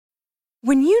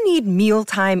When you need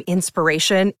mealtime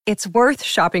inspiration, it's worth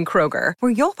shopping Kroger,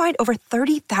 where you'll find over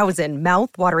 30,000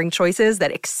 mouth-watering choices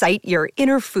that excite your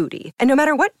inner foodie. And no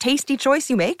matter what tasty choice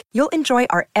you make, you'll enjoy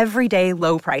our everyday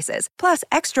low prices, plus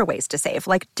extra ways to save,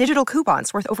 like digital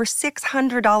coupons worth over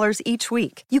 $600 each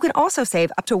week. You can also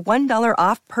save up to $1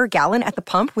 off per gallon at the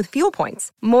pump with fuel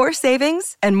points. More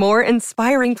savings and more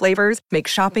inspiring flavors make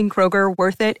shopping Kroger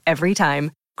worth it every time.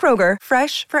 Kroger,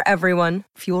 fresh for everyone.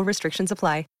 Fuel restrictions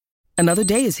apply. Another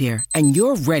day is here, and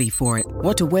you're ready for it.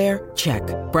 What to wear? Check.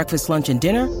 Breakfast, lunch, and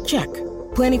dinner? Check.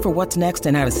 Planning for what's next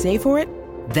and how to save for it?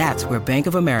 That's where Bank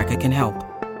of America can help.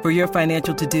 For your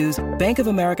financial to-dos, Bank of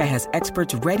America has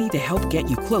experts ready to help get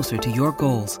you closer to your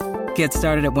goals. Get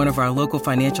started at one of our local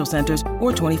financial centers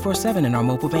or 24/7 in our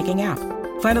mobile banking app.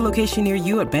 Find a location near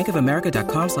you at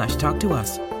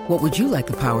bankofamerica.com/talktous. What would you like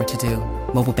the power to do?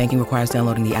 Mobile banking requires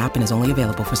downloading the app and is only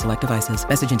available for select devices.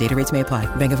 Message and data rates may apply.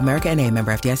 Bank of America N.A.,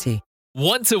 member FDIC.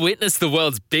 Want to witness the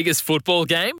world's biggest football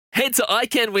game? Head to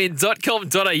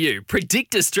iCanWin.com.au,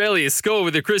 predict Australia's score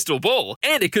with a crystal ball,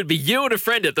 and it could be you and a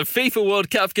friend at the FIFA World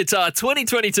Cup Qatar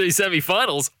 2022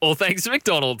 semi-finals, all thanks to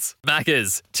McDonald's.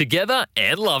 Maccas, together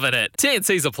and loving it.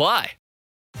 TNCs apply.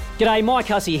 G'day, Mike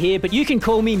Hussey here, but you can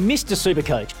call me Mr.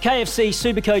 Supercoach. KFC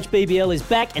Supercoach BBL is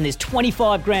back and there's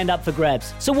 25 grand up for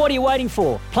grabs. So what are you waiting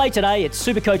for? Play today at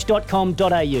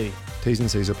supercoach.com.au. T's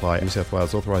and C's apply. New South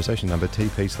Wales authorisation number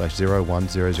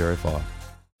TP/01005.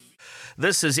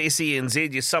 This is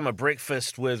SENZ, your summer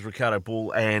breakfast with Ricardo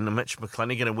Ball and Mitch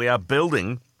McClenaghan, and we are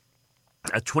building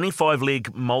a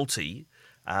 25-leg multi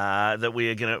that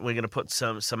we're gonna put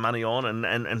some money on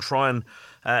and try and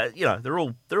they're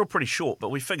all pretty short, but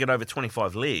we figured over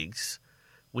 25 legs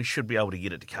we should be able to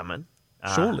get it to come in.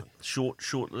 Surely. Short.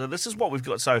 This is what we've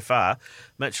got so far.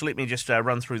 Mitch, let me just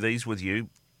run through these with you,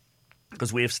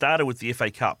 because we have started with the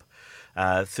FA Cup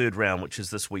third round, which is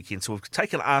this weekend. So we've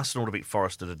taken Arsenal to beat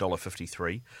Forest at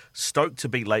 $1.53, Stoke to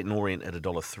beat Leyton Orient at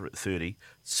 $1.30,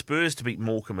 Spurs to beat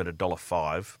Morecambe at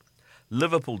 $1.05,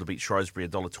 Liverpool to beat Shrewsbury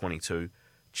at $1.22,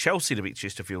 Chelsea to beat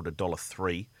Chesterfield at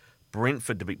 $1.03,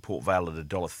 Brentford to beat Port Vale at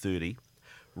 $1.30,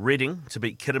 Reading to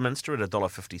beat Kidderminster at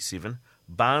 $1.57,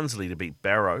 Barnsley to beat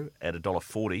Barrow at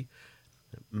 $1.40,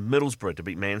 Middlesbrough to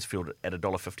beat Mansfield at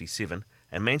 $1.57,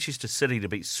 and Manchester City to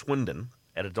beat Swindon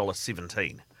at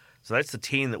 $1.17. So that's the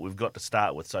 10 that we've got to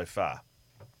start with so far.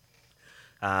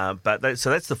 So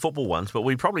that's the football ones, but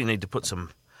we probably need to put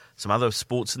some other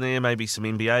sports in there, maybe some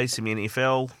NBA, some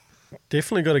NFL.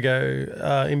 Definitely got to go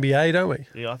NBA, don't we?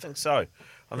 Yeah, I think so.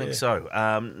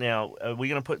 Now, are we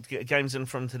going to put games in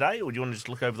from today, or do you want to just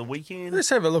look over the weekend? Let's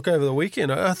have a look over the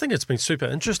weekend. I think it's been super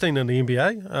interesting in the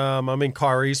NBA.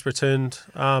 Kyrie's returned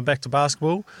back to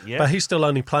basketball, but he's still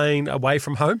only playing away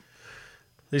from home.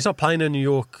 He's not playing in New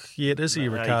York yet, is he,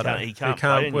 Ricardo? He can't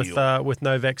play in New York with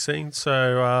no vaccine.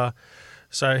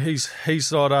 So he's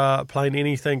not playing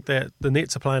anything that the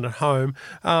Nets are playing at home.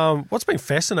 What's been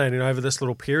fascinating over this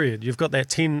little period, you've got that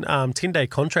 10-day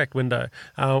contract window,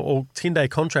 or 10-day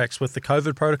contracts with the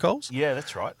COVID protocols. Yeah,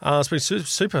 that's right. It's been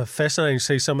super fascinating to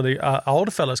see some of the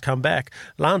older fellas come back.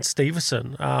 Lance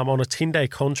Stevenson on a 10-day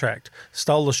contract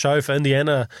stole the show for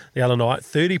Indiana the other night.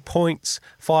 30 points,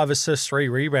 5 assists, 3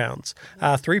 rebounds.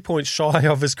 3 points shy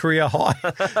of his career high,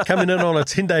 coming in on a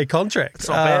 10-day contract. It's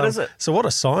not bad, is it? So what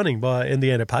a signing by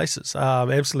Indiana Pacers.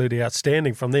 Absolutely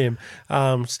outstanding from them.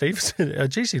 Stevenson,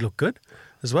 geez, he looked good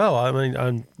as well. I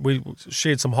mean, we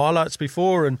shared some highlights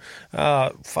before, and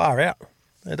far out.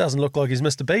 It doesn't look like he's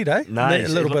missed a beat, eh? No, a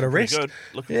little bit of rest.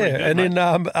 Looking pretty good, and mate.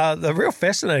 then the real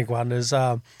fascinating one is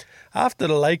after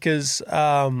the Lakers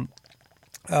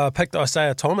picked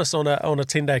Isaiah Thomas on a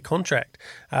 10-day contract.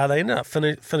 They ended up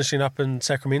finishing up in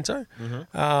Sacramento,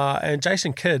 and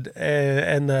Jason Kidd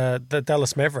and the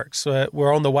Dallas Mavericks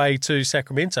were on the way to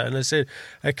Sacramento, and they said,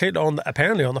 Kidd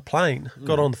apparently on the plane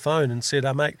got on the phone and said,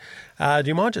 mate, do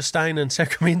you mind just staying in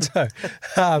Sacramento?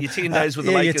 Your 10 days with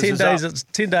the Lakers is up.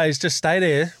 10 days, just stay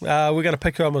there. We're going to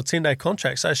pick you up on a 10-day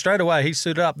contract. So straight away he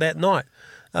suited up that night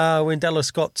when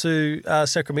Dallas got to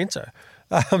Sacramento.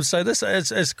 So this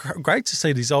it's great to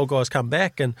see these old guys come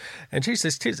back, and geez,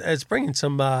 it's bringing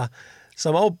some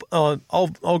old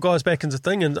guys back into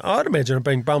thing, and I'd imagine it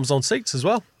being bums on seats as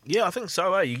well. Yeah, I think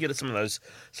so. You get some of those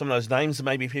names that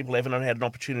maybe people haven't had an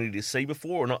opportunity to see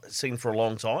before or not seen for a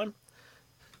long time.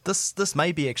 This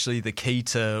may be actually the key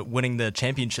to winning the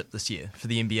championship this year for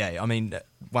the NBA. I mean,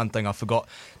 one thing I forgot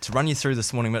to run you through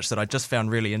this morning, Mitch, that I just found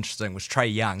really interesting was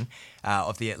Trae Young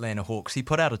of the Atlanta Hawks. He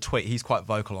put out a tweet. He's quite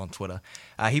vocal on Twitter.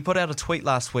 He put out a tweet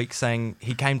last week saying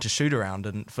he came to shoot around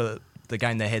and for the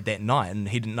game they had that night, and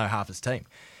he didn't know half his team.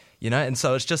 And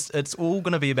so it's all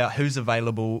going to be about who's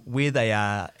available, where they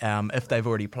are, if they've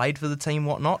already played for the team,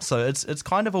 whatnot. So it's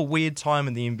kind of a weird time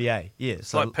in the NBA. Yeah, It's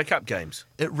so like pickup games.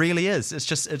 it really is.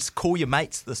 It's call your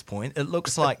mates at this point. It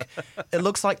looks like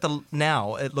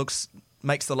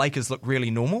makes the Lakers look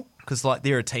really normal because like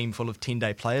they're a team full of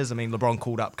 10-day players. I mean, LeBron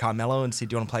called up Carmelo and said,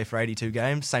 "Do you want to play for 82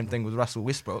 games?" Same thing with Russell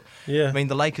Westbrook. Yeah. I mean,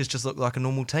 the Lakers just look like a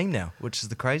normal team now, which is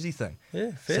the crazy thing.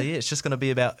 Yeah, fair. So it's just going to be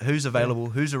about who's available,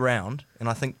 who's around, and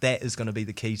I think that is going to be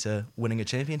the key to winning a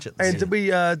championship this And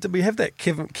year. did we have that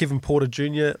Kevin Porter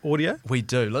Jr. audio? We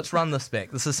do. Let's run this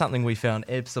back. This is something we found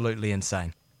absolutely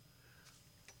insane.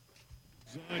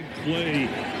 Design play,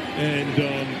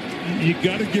 and you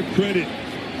got to give credit.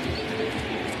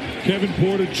 Kevin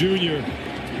Porter Jr.,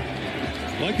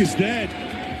 like his dad,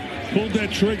 pulled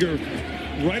that trigger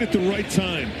right at the right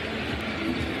time.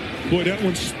 Boy, that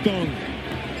one stung.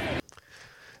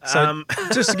 So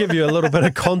just to give you a little bit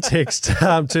of context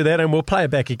to that, and we'll play it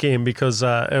back again because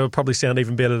it will probably sound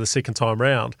even better the second time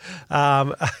round.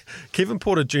 Kevin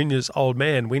Porter Jr.'s old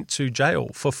man went to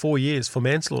jail for 4 years for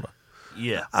manslaughter.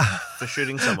 Yeah, for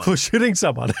shooting someone. For shooting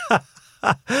someone.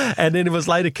 And then he was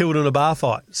later killed in a bar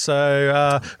fight.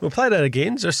 So we'll play that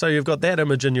again just so you've got that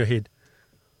image in your head.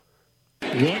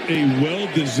 What a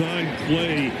well-designed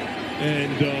play,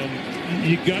 and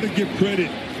you got to give credit.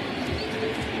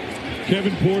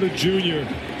 Kevin Porter Jr.,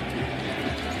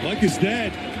 like his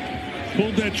dad,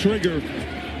 pulled that trigger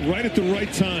right at the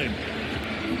right time.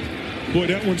 Boy,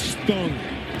 that one stung.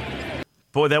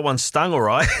 Boy, that one stung, all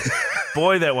right.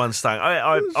 Boy, that one stung.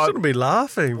 I shouldn't be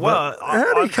laughing. Well,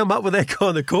 how do you come up with that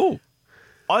kind of call?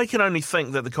 I can only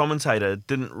think that the commentator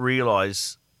didn't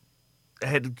realise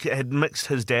had mixed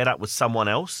his dad up with someone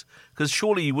else, because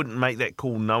surely you wouldn't make that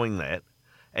call knowing that,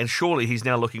 and surely he's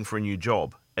now looking for a new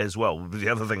job as well. The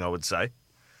other thing I would say.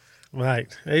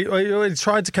 Mate, he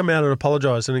tried to come out and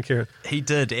apologise, didn't he, Kieran? He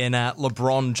did, and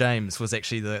LeBron James was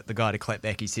actually the guy to clap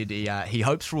back. He said he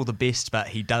hopes for all the best, but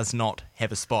he does not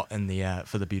have a spot in the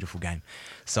for the beautiful game.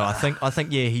 So I think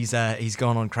yeah, he's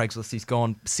gone on Craigslist. He's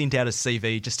sent out his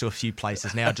CV just to a few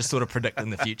places now, just sort of predicting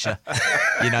the future.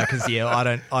 Because I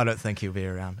don't think he'll be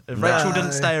around. If Rachel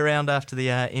didn't stay around after the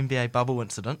NBA bubble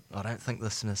incident, I don't think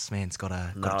this man's got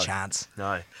a chance.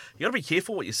 No, you got to be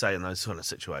careful what you say in those sort of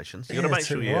situations. You got to make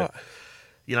sure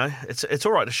it's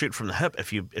all right to shoot from the hip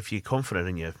if you're confident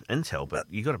in your intel, but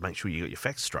you got to make sure you got your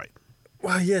facts straight.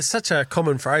 Well, yeah, such a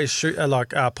common phrase, shoot,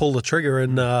 pull the trigger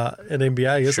in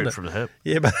NBA, isn't it? Shoot from the hip.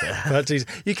 Yeah, but geez,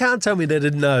 you can't tell me they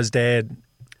didn't know his dad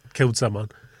killed someone.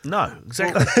 No,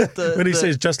 exactly. When he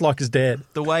says just like his dad.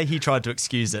 The way he tried to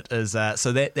excuse it is,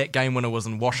 so that game winner was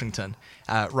in Washington,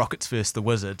 Rockets versus the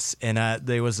Wizards, and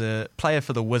there was a player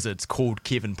for the Wizards called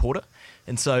Kevin Porter.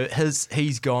 And so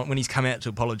he's gone, when he's come out to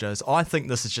apologise, I think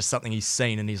this is just something he's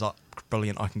seen and he's like,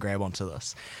 brilliant, I can grab onto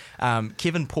this.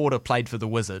 Kevin Porter played for the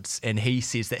Wizards, and he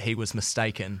says that he was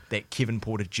mistaken that Kevin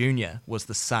Porter Jr. was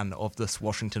the son of this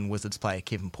Washington Wizards player,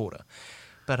 Kevin Porter.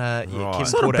 But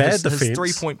Kevin Porter, his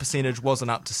 3-point percentage wasn't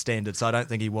up to standard, so I don't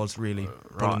think he was really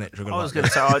pulling that trigger. I was going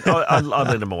to say, I'd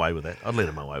let him away with that.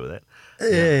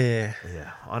 Yeah.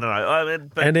 I don't know.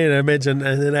 And then imagine,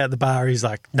 and then at the bar, he's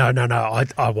like, no,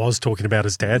 I was talking about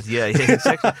his dad. Yeah,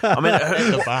 exactly. I mean,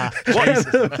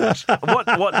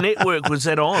 what network was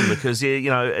that on? Because, you're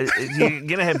going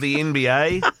to have the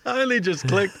NBA. I only just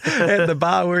clicked at the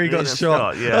bar where he got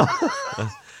shot. Yeah.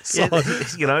 So,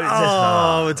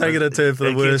 we're taking a turn for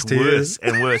the worst here. Worse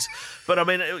and worse. But I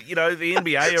mean, the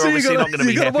NBA are obviously not going to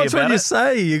be happy about it. You got to watch what you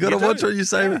say. You got to watch what you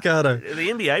say, Ricardo. The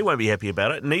NBA won't be happy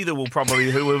about it. Neither will probably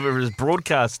whoever is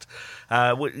broadcast.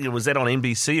 Was that on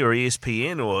NBC or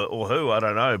ESPN or who? I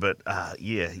don't know. But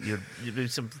you do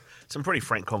some pretty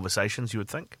frank conversations, you would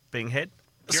think, being had.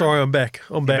 Sorry, I'm back.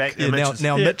 Yeah,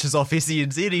 now Mitch is off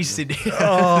SENZ. He said,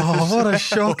 "Oh, what a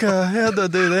shocker! How did I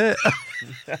do that?"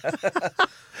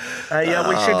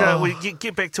 We should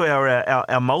get back to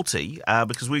our multi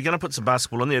because we're going to put some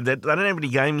basketball in there. They don't have any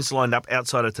games lined up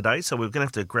outside of today, so we're going to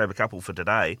have to grab a couple for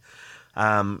today.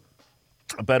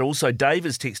 But also, Dave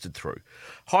has texted through.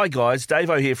 Hi guys, Dave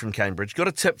O here from Cambridge. Got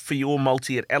a tip for your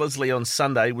multi at Ellerslie on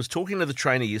Sunday. Was talking to the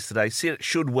trainer yesterday. Said it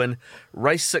should win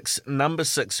race 6, number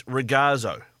 6,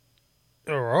 Regazzo.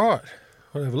 All right,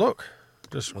 I'll have a look.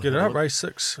 Just get it up. Race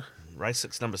 6. Race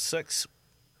 6, number 6.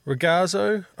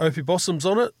 Regazzo. Opie Bossum's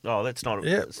on it. Oh, that's not.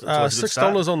 Yeah,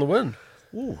 $6 on the win.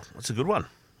 Ooh, that's a good one.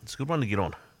 It's a good one to get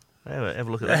on. Have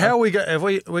a look at that. How are we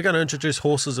we're going to introduce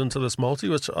horses into this multi,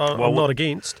 which I'm not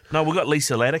against. No, we've got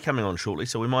Lisa Ladder coming on shortly,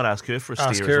 so we might ask her for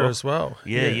a steer as well.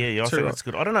 Yeah, I think that's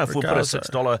good. I don't know if we'll put a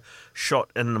 $6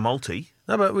 shot in the multi.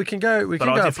 No, but we can go. We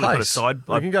can go a place.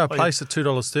 We can go a place at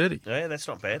 $2.30. Yeah, that's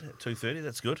not bad. At $2.30,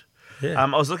 that's good. Yeah.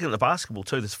 I was looking at the basketball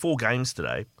too. There's 4 games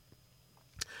today.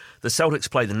 The Celtics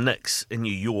play the Knicks in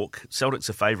New York. Celtics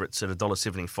are favourites at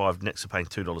 $1.75. Knicks are paying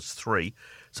 $2.03.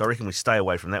 So I reckon we stay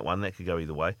away from that one. That could go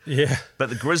either way. Yeah. But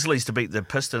the Grizzlies to beat the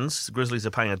Pistons. The Grizzlies are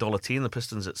paying $1.10. The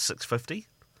Pistons at $6.50.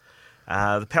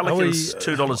 The Pelicans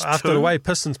 $2.02. After the way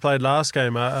Pistons played last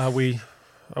game, are we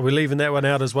leaving that one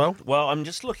out as well? Well, I'm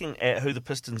just looking at who the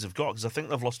Pistons have got because I think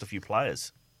they've lost a few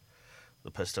players.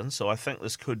 The Pistons. So I think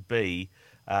this could be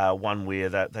one where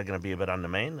they're going to be a bit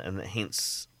undermanned, and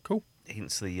hence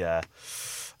the.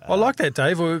 I like that,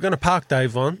 Dave. We're going to park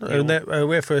Dave on, and that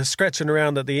we're for scratching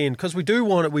around at the end because we do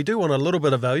want it. We do want a little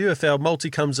bit of value. If our multi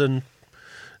comes in,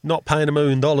 not paying $1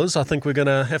 million, I think we're going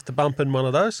to have to bump in one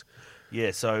of those.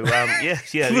 Yeah. So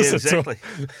exactly.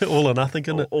 All or nothing,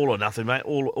 isn't it? All or nothing, mate.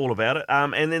 All about it.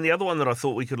 And then the other one that I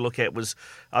thought we could look at was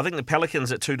I think the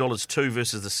Pelicans at $2.02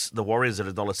 versus the Warriors at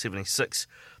 $1.76.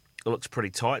 It looks pretty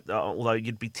tight, although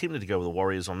you'd be tempted to go with the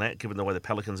Warriors on that, given the way the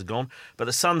Pelicans are gone. But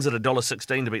the Suns at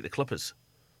 $1.16 to beat the Clippers.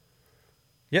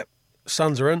 Yep,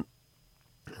 Suns are in.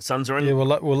 Yeah,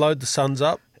 we'll load the Suns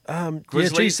up.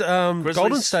 Grizzlies,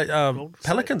 Golden State,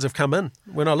 Pelicans have come in.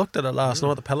 When I looked at it last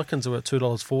night, the Pelicans were at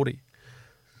 $2.40.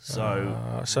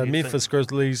 So Memphis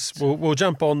Grizzlies, we'll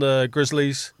jump on the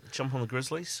Grizzlies. Jump on the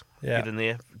Grizzlies. Yeah.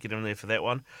 Get in there for that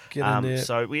one. Get in there.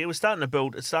 So we're starting to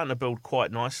build. It's starting to build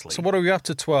quite nicely. So what are we up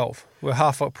to? 12.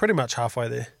 We're pretty much halfway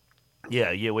there.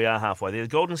 Yeah, we are halfway there. The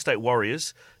Golden State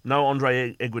Warriors. No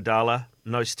Andre Iguodala.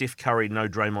 No Steph Curry. No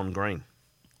Draymond Green.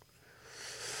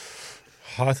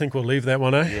 I think we'll leave that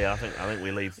one, eh? Yeah, I think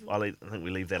we leave. I think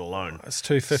we leave that alone. It's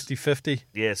 250-50.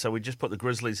 Yeah, so we just put the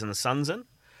Grizzlies and the Suns in.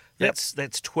 Yep.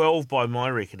 That's 12 by my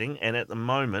reckoning, and at the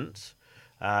moment.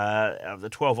 The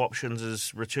 12 options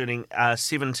is returning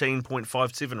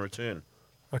 17.57 return.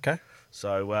 Okay.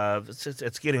 So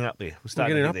it's getting up there. We're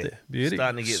getting up there. Beauty.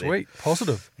 Starting to get Sweet. there.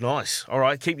 Positive. Nice. All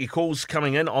right. Keep your calls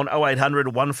coming in on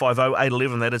 0800 150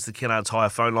 811. That is the Kennards Hire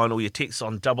phone line. Or your texts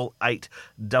on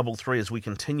 8833 as we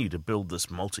continue to build this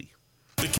multi.